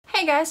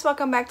Hey guys,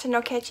 welcome back to No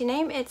Catchy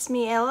Name. It's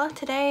me, Ella.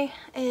 Today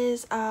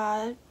is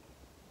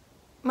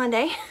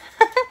Monday,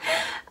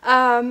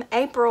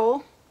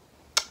 April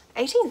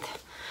 18th,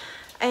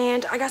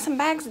 and I got some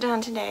bags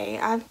done today.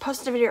 I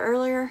posted a video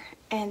earlier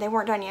and they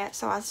weren't done yet,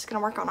 so I was just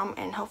gonna work on them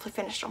and hopefully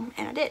finish them,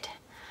 and I did.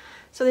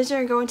 So these are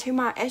gonna go into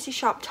my Etsy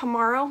shop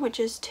tomorrow, which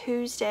is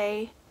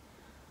Tuesday,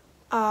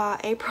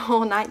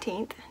 April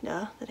 19th,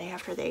 the day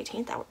after the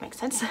 18th, that would make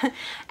sense,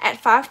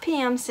 at 5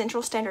 p.m.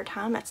 Central Standard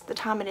Time. That's the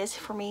time it is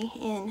for me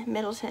in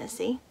Middle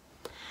Tennessee.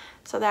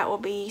 So that will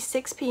be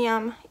 6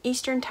 p.m.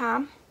 Eastern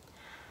Time,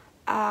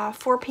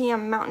 4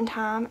 p.m. Mountain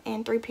Time,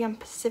 and 3 p.m.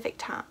 Pacific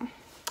Time.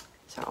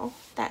 So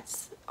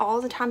that's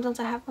all the time zones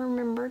I have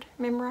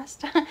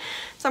memorized. So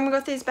I'm going to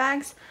go through these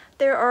bags.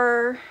 There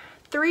are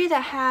 3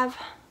 that have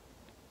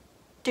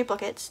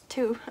duplicates,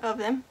 2 of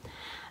them.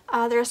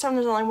 There are some,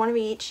 there's only 1 of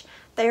each.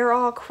 They are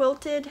all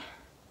quilted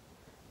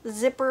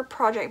zipper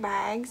project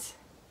bags,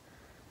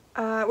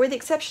 with the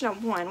exception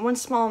of one.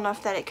 One's small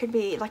enough that it could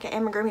be like an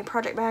amigurumi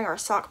project bag or a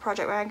sock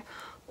project bag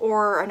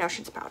or a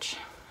notions pouch.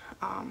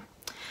 But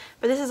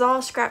this is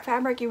all scrap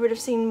fabric. You would have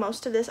seen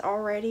most of this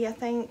already, I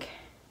think.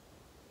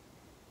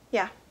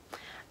 Yeah.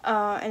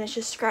 And it's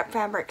just scrap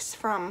fabrics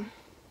from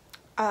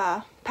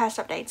past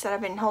updates that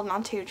I've been holding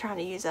on to, trying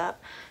to use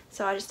up.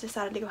 So I just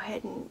decided to go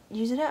ahead and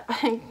use it up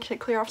to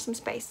clear off some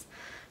space.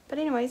 But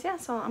anyways, yeah,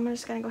 so I'm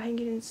just going to go ahead and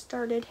get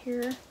started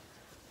here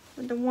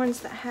with the ones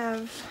that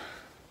have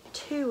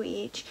 2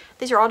 each.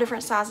 These are all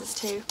different sizes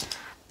too.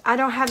 I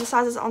don't have the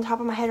sizes on top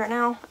of my head right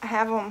now. I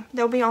have them,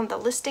 they'll be on the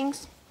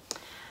listings.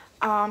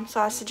 So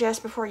I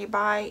suggest before you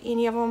buy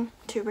any of them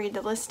to read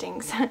the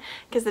listings,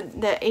 because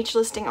each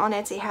listing on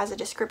Etsy has a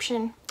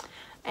description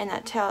and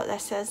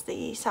that says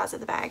the size of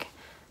the bag.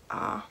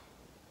 But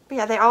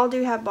yeah, they all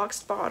do have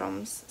boxed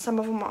bottoms. Some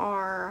of them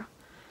are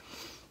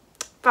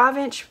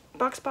 5-inch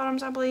box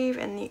bottoms, I believe,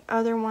 and the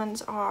other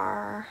ones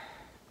are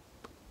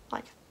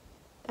like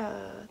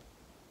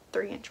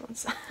 3-inch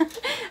ones.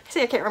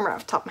 See, I can't remember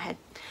off the top of my head.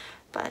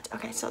 But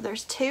okay, so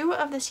there's 2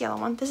 of this yellow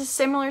one. This is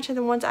similar to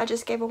the ones I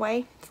just gave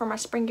away for my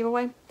spring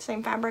giveaway.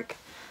 Same fabric,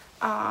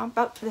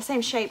 about the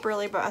same shape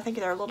really, but I think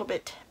they're a little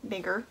bit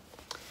bigger.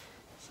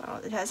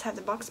 So it does have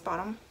the box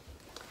bottom,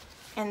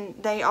 and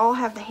they all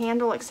have the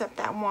handle except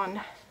that one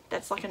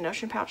that's like a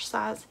notion pouch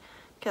size,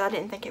 because I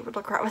didn't think it would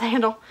look right with a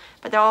handle.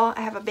 But they all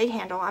have a big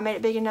handle. I made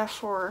it big enough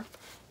for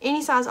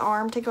any size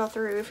arm to go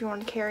through if you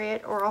want to carry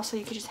it, or also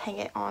you could just hang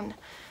it on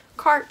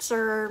carts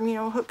or, you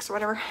know, hooks or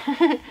whatever.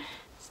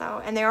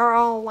 So, and they are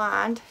all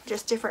lined,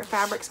 just different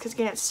fabrics, because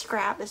again, it's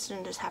scrap. This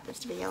one just happens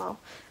to be yellow.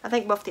 I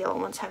think both the yellow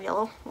ones have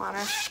yellow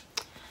liner.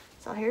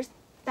 So here's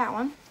that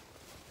one.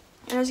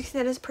 And as you can see,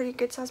 that is a pretty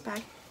good size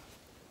bag.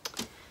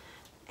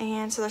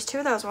 And so there's 2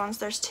 of those ones.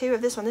 There's 2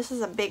 of this one. This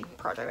is a big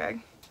project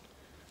bag.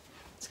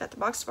 It's got the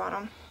box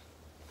bottom.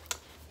 I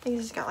think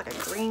this has got like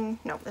a green,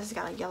 no, this has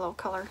got a yellow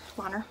color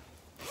liner.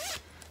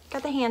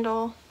 Got the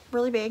handle,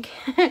 really big.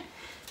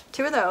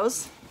 2 of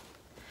those.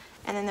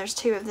 And then there's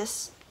 2 of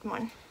this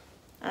one,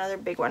 another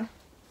big one,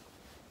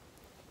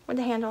 with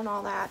the handle and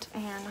all that.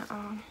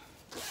 And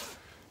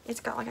it's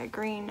got like a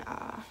green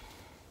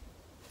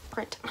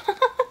print.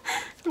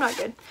 I'm not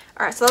good.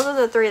 Alright, so those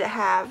are the 3 that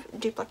have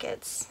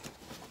duplicates.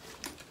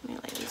 Let me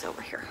lay these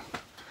over here.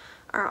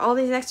 Alright, all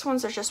these next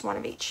ones, there's just 1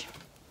 of each.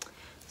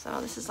 So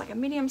this is like a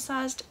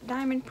medium-sized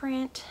diamond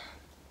print.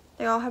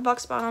 They all have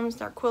box bottoms.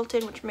 They're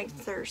quilted, which makes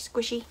them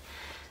squishy.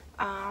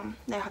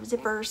 They have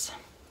zippers.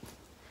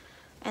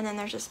 And then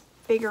there's this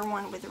bigger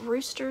one with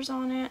roosters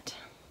on it.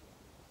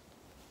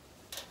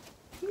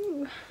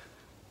 Ooh.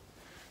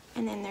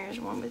 And then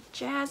there's one with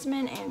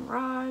Jasmine and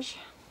Raj,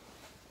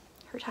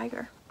 her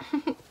tiger.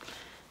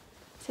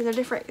 See, they're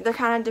different. They're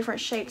kind of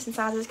different shapes and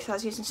sizes because I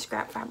was using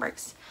scrap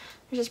fabrics.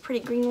 There's this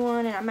pretty green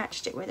one, and I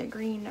matched it with a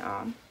green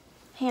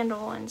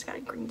handle, and it's got a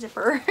green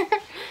zipper.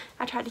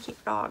 I tried to keep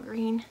it all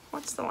green.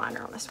 What's the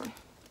liner on this one?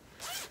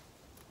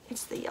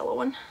 It's the yellow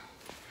one.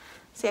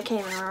 See, I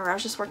can't even remember. I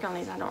was just working on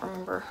these. I don't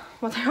remember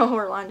what they all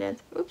were lined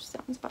with. Oops,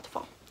 that one's about to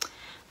fall.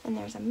 Then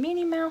there's a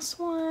Minnie Mouse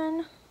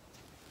one.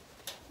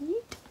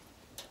 Yeet.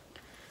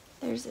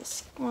 There's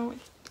this one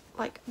with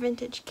like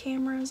vintage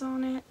cameras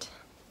on it.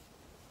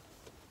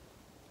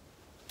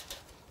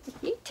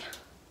 Yeet.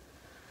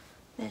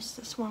 There's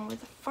this one with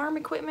farm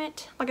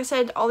equipment. Like I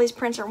said, all these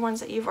prints are ones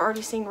that you've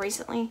already seen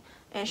recently,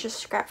 and it's just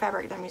scrap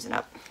fabric that I'm using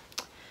up.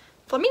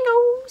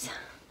 Flamingos!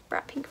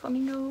 Bright pink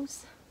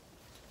flamingos.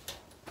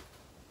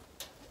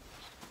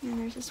 And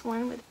there's this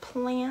one with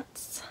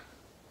plants.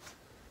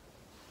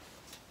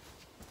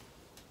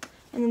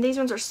 And then these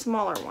ones are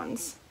smaller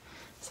ones.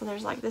 So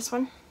there's like this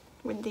one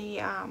with the,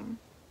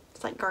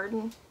 it's like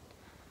garden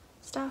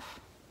stuff.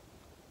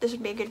 This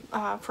would be a good,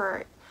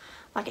 for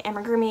like an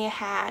amigurumi, a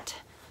hat,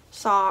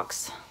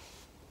 socks,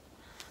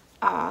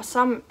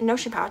 some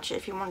notion pouch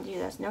if you want to do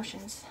those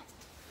notions.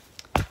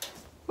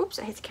 Oops,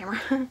 I hit the camera.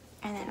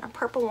 And then a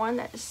purple one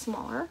that is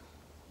smaller.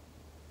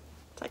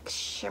 It's like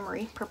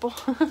shimmery purple.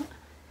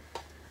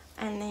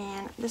 And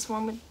then this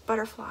one with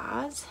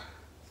butterflies.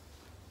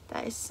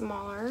 That is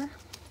smaller.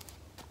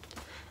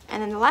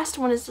 And then the last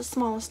one is the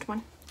smallest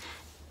one.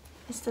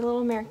 It's the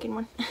little American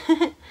one.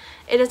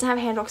 It doesn't have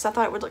a handle because I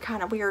thought it would look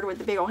kind of weird with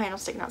the big old handle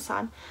sticking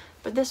outside.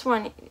 But this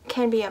one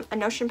can be a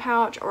notion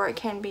pouch, or it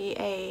can be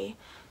a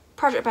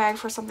project bag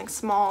for something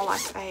small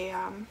like a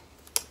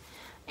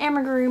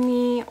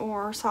amigurumi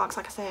or socks,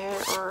 like I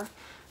said, or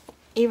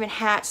even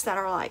hats that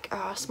are like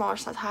smaller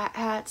size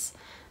hats.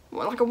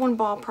 Like a one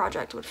ball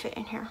project would fit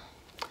in here.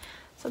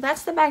 So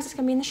that's the bags that's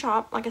going to be in the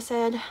shop. Like I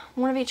said,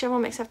 one of each of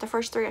them, except the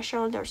first 3 I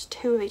showed, there's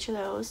 2 of each of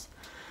those.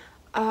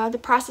 The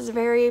prices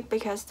vary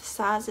because the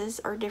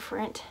sizes are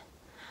different.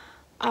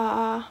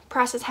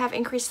 Prices have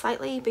increased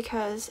slightly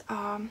because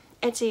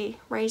Etsy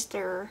raised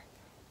their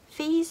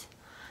fees.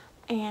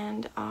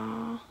 And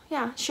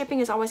yeah,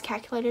 shipping is always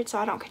calculated, so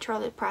I don't control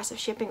the price of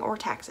shipping or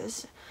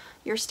taxes.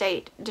 Your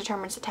state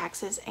determines the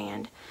taxes,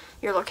 and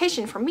your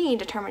location for me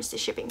determines the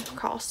shipping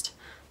cost.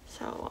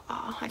 So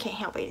I can't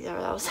help either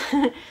of those.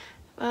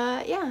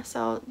 But yeah,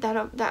 so that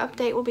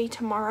update will be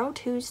tomorrow,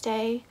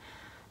 Tuesday,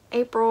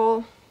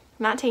 April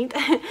 19th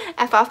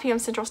at 5 p.m.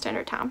 Central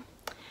Standard Time.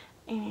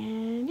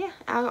 And yeah,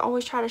 I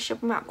always try to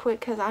ship them out quick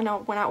because I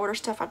know when I order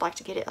stuff, I'd like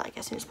to get it like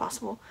as soon as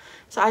possible.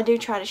 So I do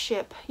try to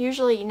ship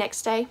usually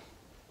next day,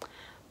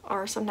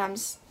 or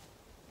sometimes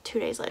 2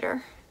 days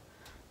later.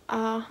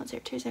 Let's see,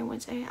 Tuesday,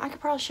 Wednesday. I could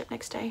probably ship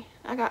next day.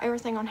 I got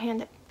everything on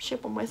hand to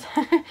ship them with.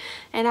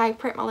 And I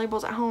print my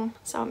labels at home,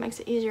 so it makes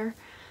it easier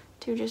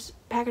to just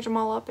package them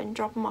all up and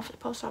drop them off at the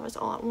post office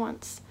all at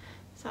once.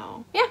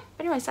 So yeah,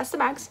 but anyways, that's the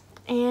bags.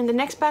 And the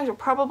next bags will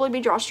probably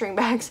be drawstring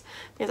bags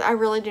because I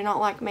really do not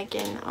like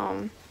making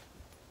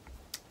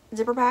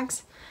zipper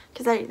bags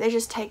because they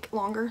just take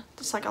longer.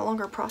 It's like a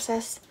longer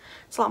process.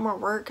 It's a lot more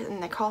work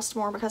and they cost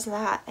more because of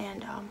that.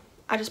 And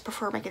I just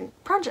prefer making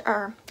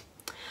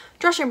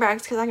drawstring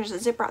bags because I can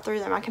just zip right through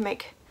them. I can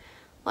make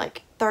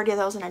like 30 of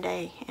those in a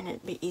day and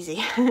it'd be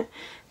easy.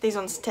 These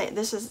ones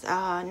this is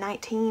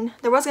 19.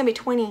 There was gonna be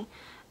 20.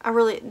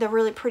 The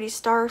really pretty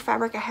star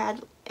fabric I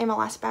had in my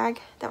last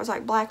bag that was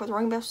like black with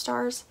rainbow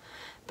stars,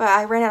 but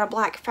I ran out of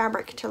black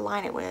fabric to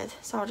line it with,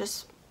 so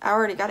I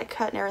already got it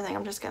cut and everything.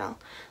 I'm just gonna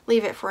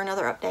leave it for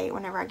another update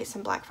whenever I get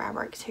some black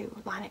fabric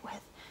to line it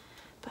with.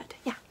 But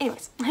yeah,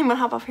 anyways, I'm gonna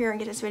hop off here and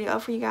get this video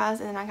up for you guys,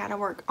 and then I gotta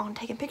work on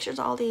taking pictures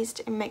of all these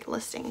to make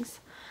listings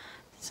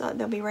so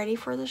they'll be ready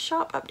for the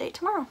shop update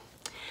tomorrow.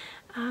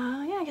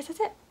 Yeah, I guess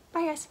that's it.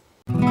 Bye guys.